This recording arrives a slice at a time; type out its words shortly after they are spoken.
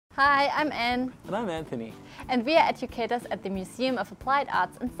Hi, I'm Anne. And I'm Anthony. And we are educators at the Museum of Applied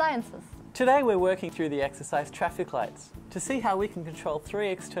Arts and Sciences. Today we're working through the exercise Traffic Lights to see how we can control 3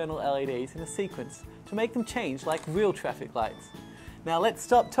 external LEDs in a sequence to make them change like real traffic lights. Now let's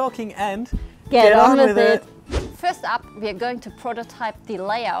stop talking and get on with it! First up, we are going to prototype the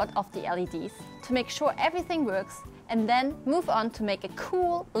layout of the LEDs to make sure everything works, and then move on to make a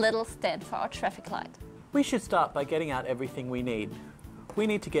cool little stand for our traffic light. We should start by getting out everything we need. We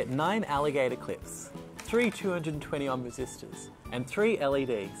need to get 9 alligator clips, 3 220 ohm resistors, and 3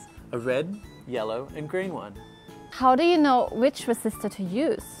 LEDs, a red, yellow and green one. How do you know which resistor to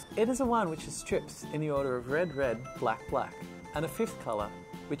use? It is a one which is strips in the order of red, red, black, black, and a 5th colour,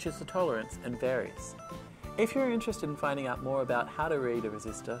 which is the tolerance and varies. If you're interested in finding out more about how to read a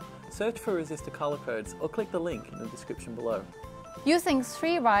resistor, search for resistor colour codes or click the link in the description below. Using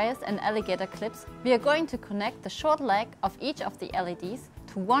 3 wires and alligator clips, we are going to connect the short leg of each of the LEDs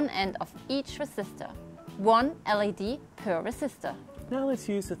to one end of each resistor. 1 LED per resistor. Now let's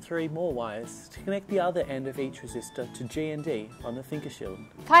use the 3 more wires to connect the other end of each resistor to G and D on the thinker shield.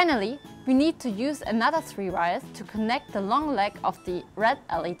 Finally, we need to use another 3 wires to connect the long leg of the red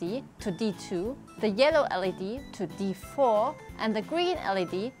LED to D2, the yellow LED to D4 and the green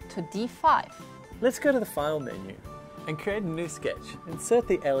LED to D5. Let's go to the File menu and create a new sketch. Insert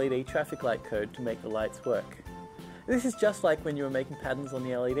the LED traffic light code to make the lights work. This is just like when you were making patterns on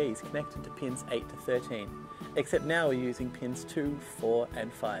the LEDs connected to pins 8 to 13, except now we're using pins 2, 4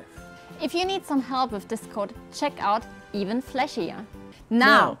 and 5. If you need some help with this code, check out Even Flashier.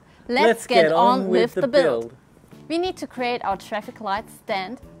 Now let's get on with the build. We need to create our traffic light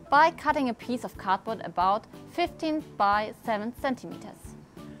stand by cutting a piece of cardboard about 15 by 7 centimeters.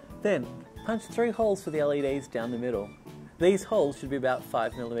 Then punch 3 holes for the LEDs down the middle. These holes should be about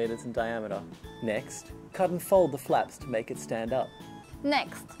 5 millimeters in diameter. Next, cut and fold the flaps to make it stand up.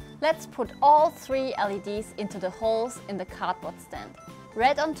 Next, let's put all 3 LEDs into the holes in the cardboard stand.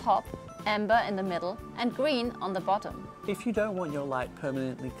 Red on top, amber in the middle and green on the bottom. If you don't want your light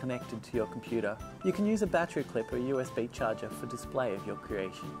permanently connected to your computer, you can use a battery clip or USB charger for display of your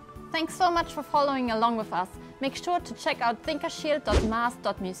creation. Thanks so much for following along with us. Make sure to check out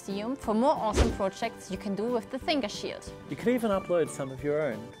thinkershield.mass.museum for more awesome projects you can do with the Thinker Shield. You can even upload some of your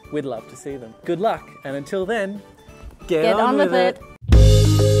own. We'd love to see them. Good luck, and until then, get on with it!